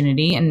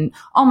opportunity and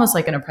almost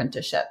like an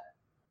apprenticeship.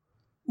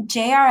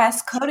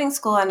 JRS Coding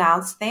School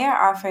announced they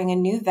are offering a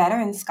new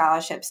veteran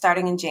scholarship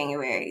starting in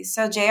January.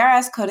 So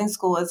JRS Coding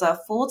School is a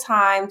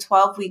full-time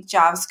 12-week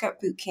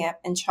JavaScript bootcamp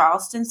in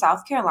Charleston,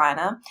 South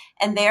Carolina,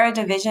 and they are a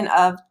division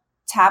of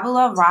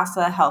Tabula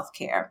Rasa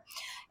Healthcare.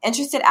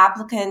 Interested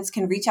applicants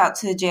can reach out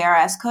to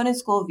JRS Coding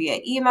School via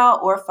email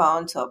or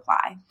phone to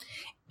apply.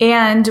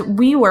 And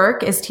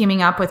WeWork is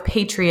teaming up with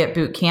Patriot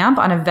Bootcamp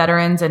on a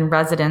veterans and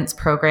residents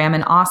program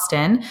in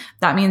Austin.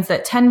 That means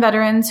that 10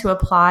 veterans who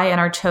apply and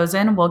are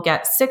chosen will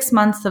get 6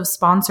 months of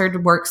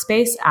sponsored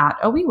workspace at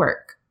a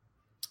WeWork.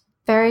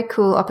 Very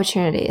cool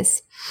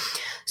opportunities.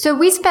 So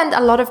we spent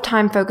a lot of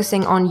time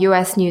focusing on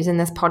US news in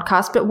this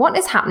podcast, but what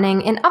is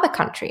happening in other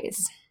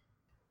countries?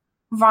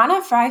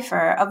 Rana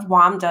Pfeiffer of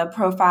WAMDA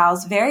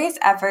profiles various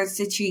efforts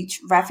to teach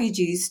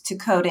refugees to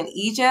code in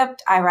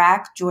Egypt,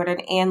 Iraq,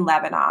 Jordan, and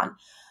Lebanon.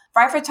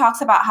 Pfeiffer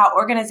talks about how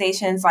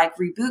organizations like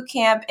Reboot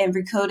Camp and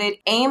Recoded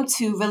aim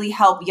to really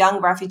help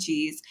young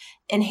refugees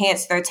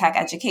enhance their tech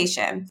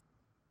education.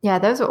 Yeah,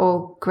 those are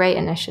all great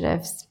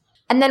initiatives.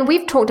 And then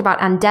we've talked about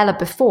Andela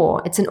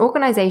before. It's an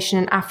organization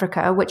in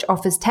Africa which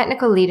offers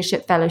technical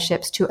leadership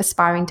fellowships to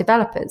aspiring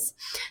developers.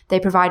 They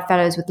provide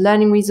fellows with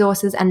learning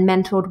resources and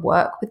mentored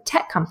work with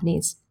tech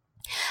companies.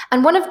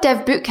 And one of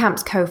Dev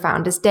Bootcamp's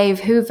co-founders, Dave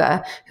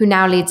Hoover, who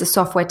now leads a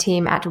software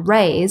team at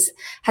Raise,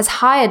 has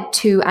hired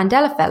 2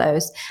 Andela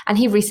fellows, and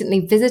he recently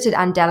visited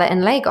Andela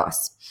in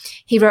Lagos.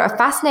 He wrote a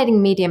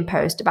fascinating Medium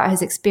post about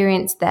his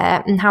experience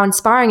there and how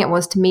inspiring it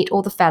was to meet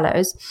all the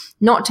fellows,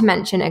 not to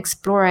mention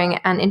exploring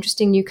an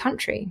interesting new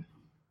country.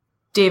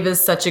 Dave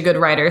is such a good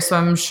writer, so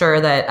I'm sure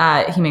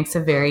that he makes a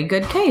very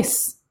good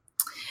case.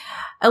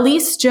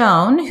 Elise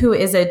Joan, who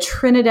is a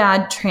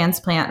Trinidad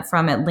transplant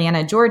from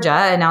Atlanta,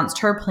 Georgia, announced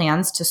her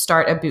plans to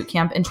start a boot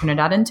camp in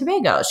Trinidad and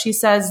Tobago. She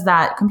says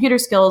that computer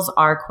skills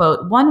are,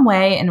 quote, one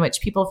way in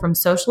which people from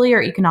socially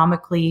or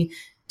economically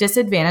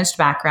disadvantaged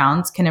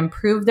backgrounds can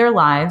improve their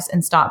lives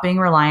and stop being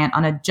reliant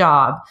on a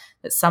job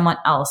that someone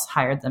else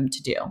hired them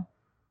to do.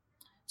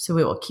 So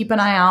we will keep an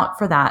eye out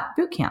for that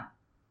boot camp.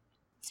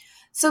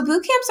 So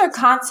boot camps are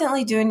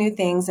constantly doing new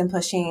things and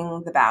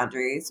pushing the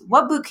boundaries.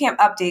 What boot camp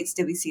updates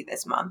did we see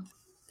this month?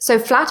 So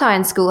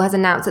Flatiron School has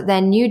announced that their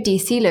new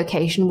DC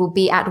location will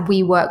be at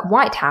WeWork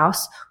White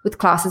House with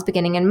classes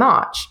beginning in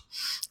March.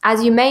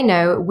 As you may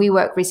know,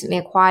 WeWork recently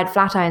acquired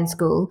Flatiron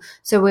School,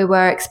 so we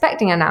were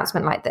expecting an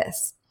announcement like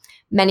this.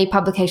 Many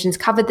publications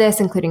covered this,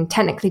 including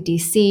Technically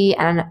DC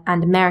and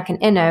American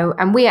Inno,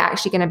 and we are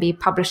actually going to be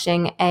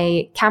publishing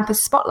a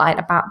campus spotlight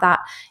about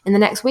that in the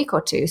next week or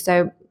two,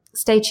 so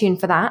stay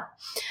tuned for that.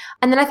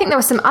 And then I think there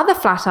was some other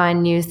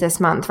Flatiron news this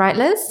month, right,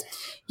 Liz?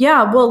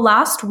 Yeah, well,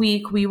 last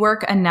week,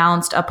 WeWork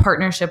announced a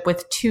partnership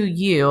with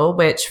 2U,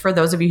 which for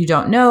those of you who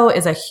don't know,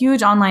 is a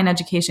huge online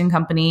education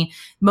company.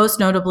 Most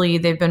notably,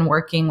 they've been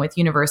working with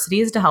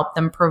universities to help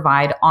them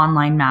provide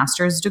online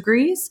master's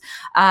degrees.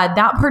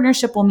 That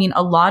partnership will mean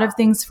a lot of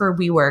things for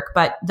WeWork,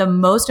 but the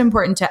most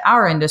important to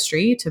our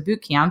industry, to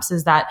boot camps,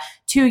 is that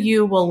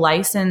 2U will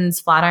license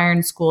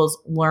Flatiron School's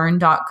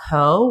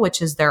Learn.co,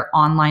 which is their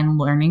online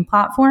learning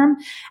platform.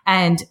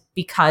 And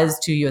because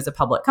 2U is a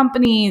public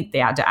company, they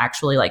had to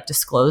actually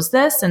disclose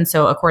this. And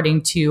so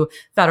according to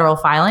federal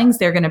filings,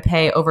 they're going to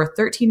pay over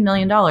 $13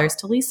 million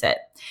to lease it.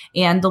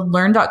 And the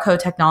Learn.co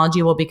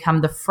technology will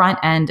become the front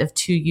end of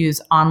 2U's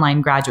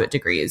online graduate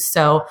degrees.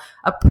 So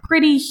a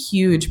pretty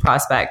huge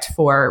prospect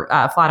for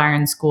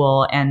Flatiron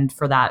School and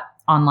for that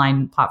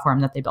online platform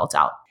that they built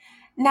out.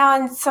 Now,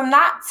 in some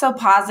not so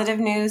positive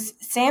news,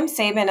 Sam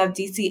Sabin of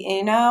DC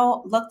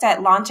Uno looked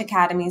at Launch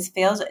Academy's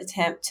failed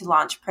attempt to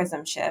launch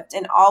Prism Shift,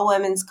 an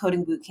all-women's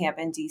coding bootcamp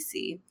in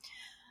DC.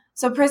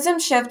 So Prism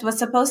Shift was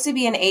supposed to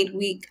be an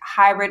 8-week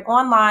hybrid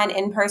online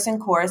in-person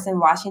course in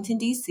Washington,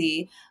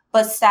 DC,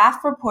 but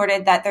staff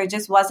reported that there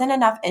just wasn't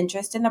enough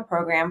interest in the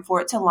program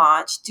for it to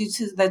launch due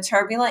to the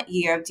turbulent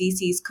year of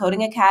DC's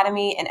coding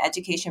academy and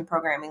education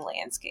programming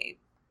landscape.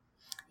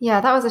 Yeah,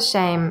 that was a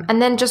shame.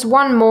 And then just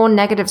one more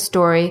negative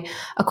story.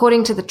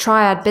 According to the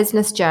Triad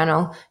Business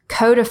Journal,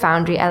 Coder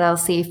Foundry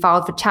LLC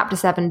filed for Chapter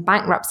 7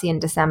 bankruptcy in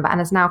December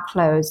and is now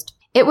closed.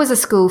 It was a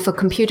school for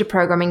computer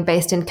programming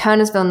based in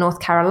Kernersville, North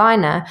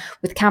Carolina,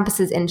 with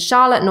campuses in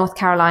Charlotte, North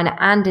Carolina,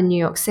 and in New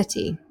York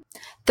City.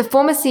 The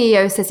former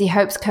CEO says he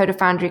hopes Coder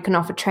Foundry can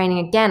offer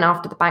training again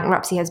after the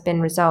bankruptcy has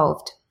been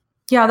resolved.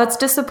 Yeah, that's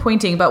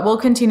disappointing, but we'll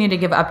continue to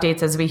give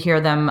updates as we hear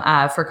them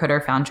for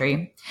Coder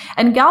Foundry.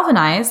 And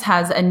Galvanize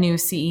has a new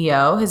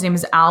CEO. His name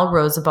is Al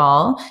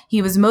Rosabal.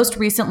 He was most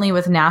recently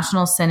with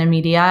National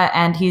CineMedia,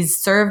 and he's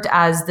served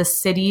as the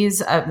city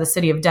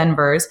of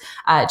Denver's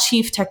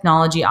chief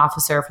technology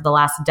officer for the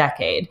last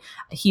decade.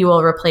 He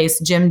will replace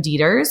Jim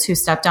Dieters, who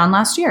stepped down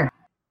last year.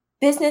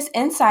 Business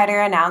Insider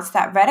announced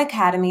that Red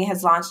Academy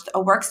has launched a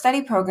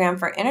work-study program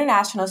for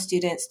international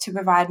students to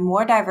provide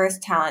more diverse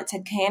talent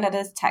to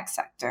Canada's tech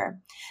sector.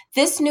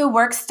 This new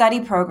work-study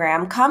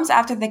program comes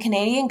after the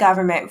Canadian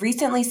government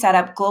recently set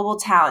up Global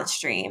Talent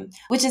Stream,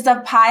 which is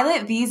a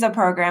pilot visa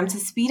program to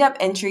speed up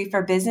entry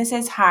for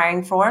businesses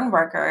hiring foreign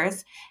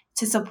workers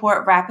to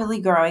support rapidly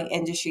growing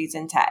industries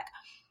in tech.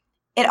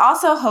 It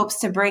also hopes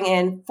to bring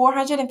in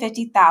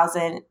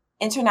 450,000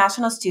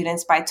 international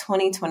students by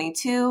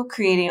 2022,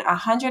 creating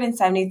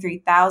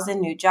 173,000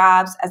 new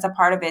jobs as a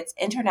part of its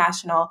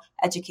international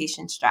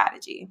education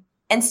strategy.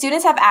 And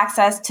students have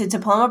access to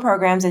diploma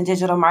programs in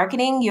digital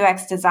marketing,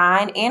 UX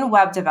design, and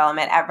web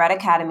development at Red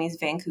Academy's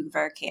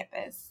Vancouver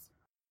campus.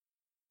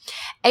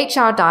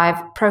 HR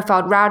Dive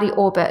profiled Rowdy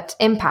Orbit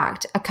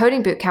Impact, a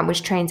coding bootcamp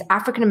which trains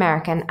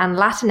African-American and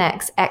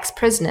Latinx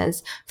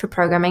ex-prisoners for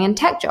programming and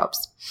tech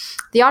jobs.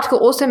 The article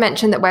also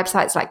mentioned that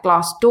websites like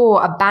Glassdoor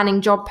are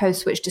banning job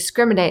posts which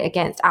discriminate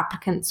against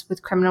applicants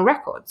with criminal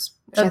records,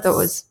 which I thought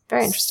was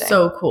very interesting.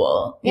 So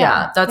cool.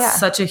 Yeah, that's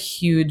such a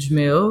huge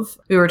move.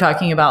 We were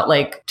talking about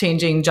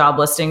changing job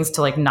listings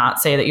to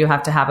not say that you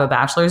have to have a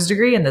bachelor's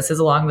degree, and this is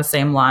along the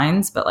same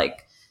lines, but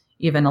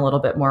even a little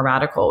bit more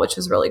radical, which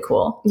is really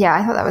cool. Yeah,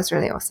 I thought that was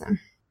really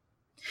awesome.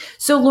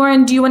 So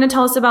Lauren, do you want to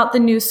tell us about the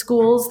new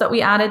schools that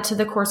we added to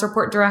the course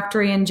report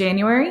directory in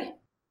January?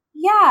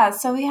 Yeah,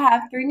 so we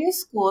have 3 new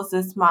schools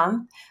this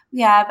month.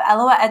 We have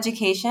Eloa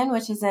Education,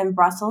 which is in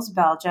Brussels,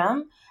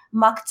 Belgium,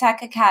 Muck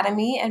Tech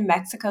Academy in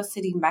Mexico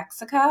City,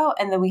 Mexico,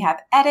 and then we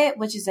have Edit,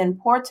 which is in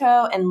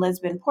Porto and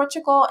Lisbon,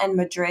 Portugal, and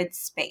Madrid,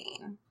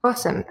 Spain.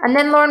 Awesome. And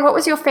then Lauren, what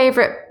was your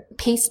favorite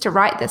piece to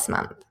write this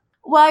month?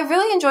 Well, I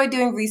really enjoyed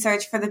doing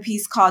research for the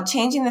piece called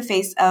Changing the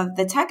Face of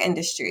the Tech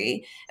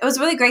Industry. It was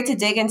really great to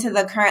dig into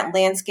the current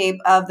landscape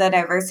of the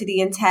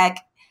diversity in tech,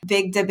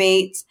 big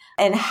debates,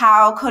 and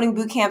how coding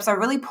bootcamps are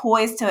really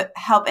poised to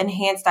help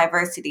enhance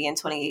diversity in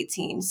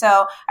 2018.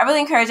 So I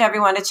really encourage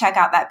everyone to check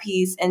out that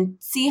piece and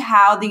see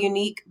how the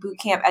unique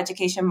bootcamp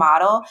education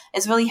model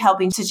is really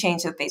helping to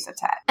change the face of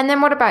tech. And then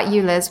what about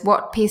you, Liz?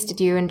 What piece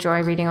did you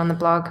enjoy reading on the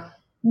blog?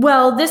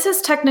 Well, this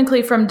is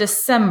technically from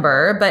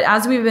December, but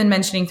as we've been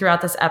mentioning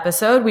throughout this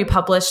episode, we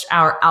published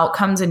our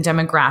outcomes and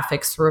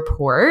demographics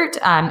report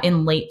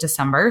in late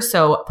December.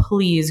 So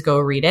please go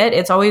read it.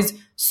 It's always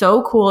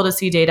so cool to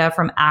see data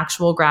from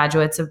actual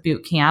graduates of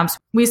boot camps.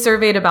 We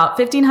surveyed about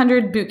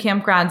 1,500 boot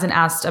camp grads and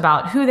asked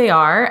about who they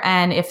are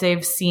and if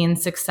they've seen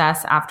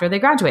success after they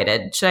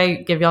graduated. Should I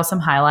give y'all some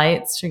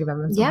highlights? Should I give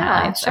everyone some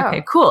highlights? Sure.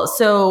 Okay, cool.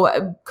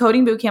 So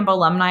Coding Bootcamp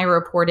alumni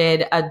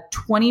reported a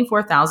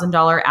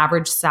 $24,000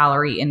 average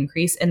salary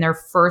increase in their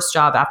first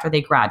job after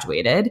they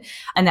graduated.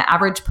 And the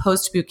average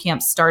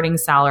post-bootcamp starting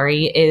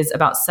salary is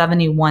about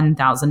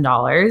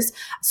 $71,000.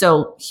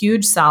 So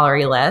huge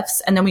salary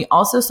lifts. And then we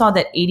also saw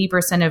that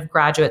 80% of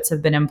graduates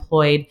have been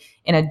employed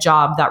in a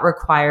job that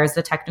requires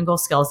the technical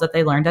skills that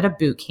they learned at a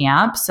boot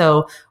camp.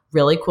 So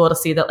really cool to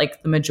see that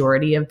like the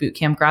majority of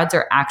bootcamp grads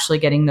are actually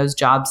getting those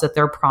jobs that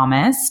they're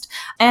promised.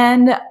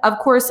 And of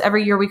course,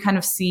 every year we kind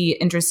of see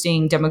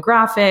interesting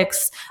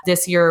demographics.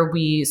 This year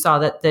we saw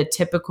that the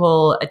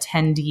typical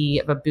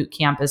attendee of a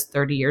bootcamp is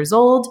 30 years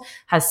old,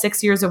 has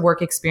 6 years of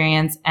work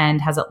experience,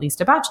 and has at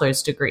least a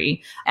bachelor's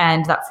degree.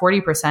 And that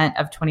 40%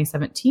 of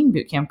 2017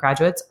 bootcamp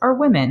graduates are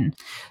women.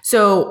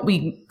 So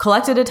we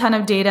collected a ton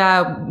of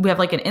data. We have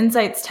like an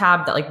insights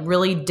tab that like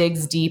really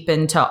digs deep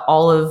into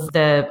all of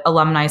the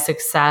alumni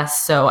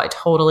success. So I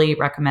totally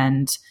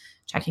recommend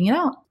checking it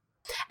out.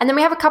 And then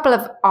we have a couple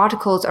of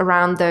articles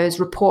around those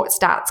report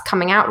stats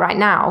coming out right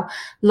now.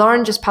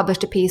 Lauren just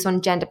published a piece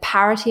on gender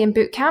parity in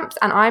boot camps,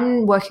 and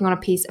I'm working on a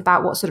piece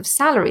about what sort of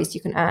salaries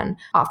you can earn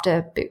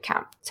after boot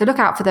camp. So look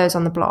out for those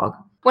on the blog.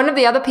 One of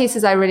the other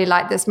pieces I really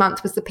liked this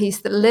month was the piece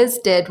that Liz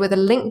did with a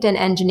LinkedIn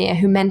engineer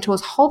who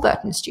mentors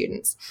Holberton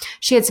students.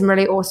 She had some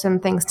really awesome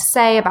things to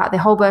say about the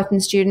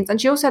Holberton students, and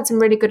she also had some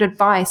really good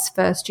advice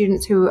for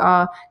students who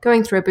are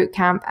going through a boot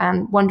camp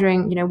and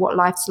wondering, what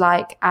life's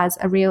like as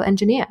a real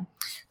engineer.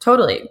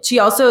 Totally.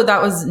 That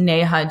was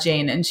Neha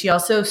Jain, and she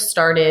also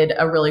started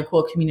a really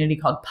cool community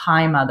called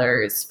Pi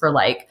Mothers for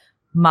like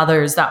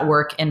mothers that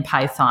work in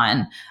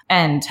Python,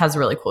 and has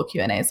really cool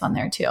Q&As on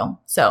there too.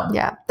 So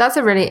yeah, that's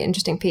a really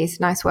interesting piece.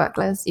 Nice work,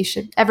 Liz.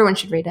 Everyone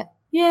should read it.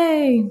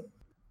 Yay.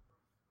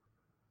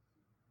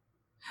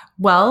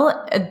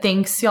 Well,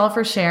 thanks y'all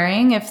for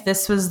sharing. If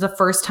this was the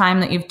first time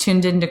that you've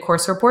tuned into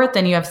Course Report,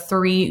 then you have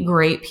 3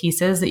 great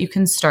pieces that you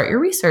can start your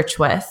research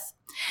with.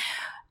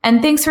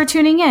 And thanks for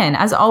tuning in.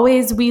 As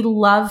always, we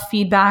love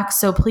feedback,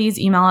 so please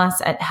email us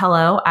at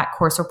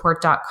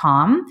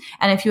hello@coursereport.com.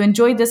 And if you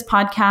enjoyed this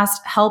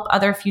podcast, help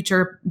other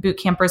future boot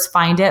campers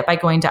find it by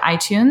going to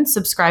iTunes,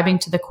 subscribing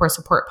to the Course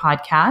Report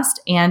podcast,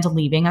 and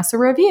leaving us a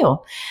review.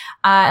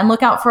 And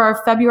look out for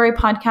our February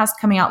podcast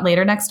coming out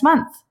later next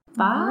month.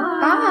 Bye.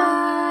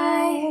 Bye.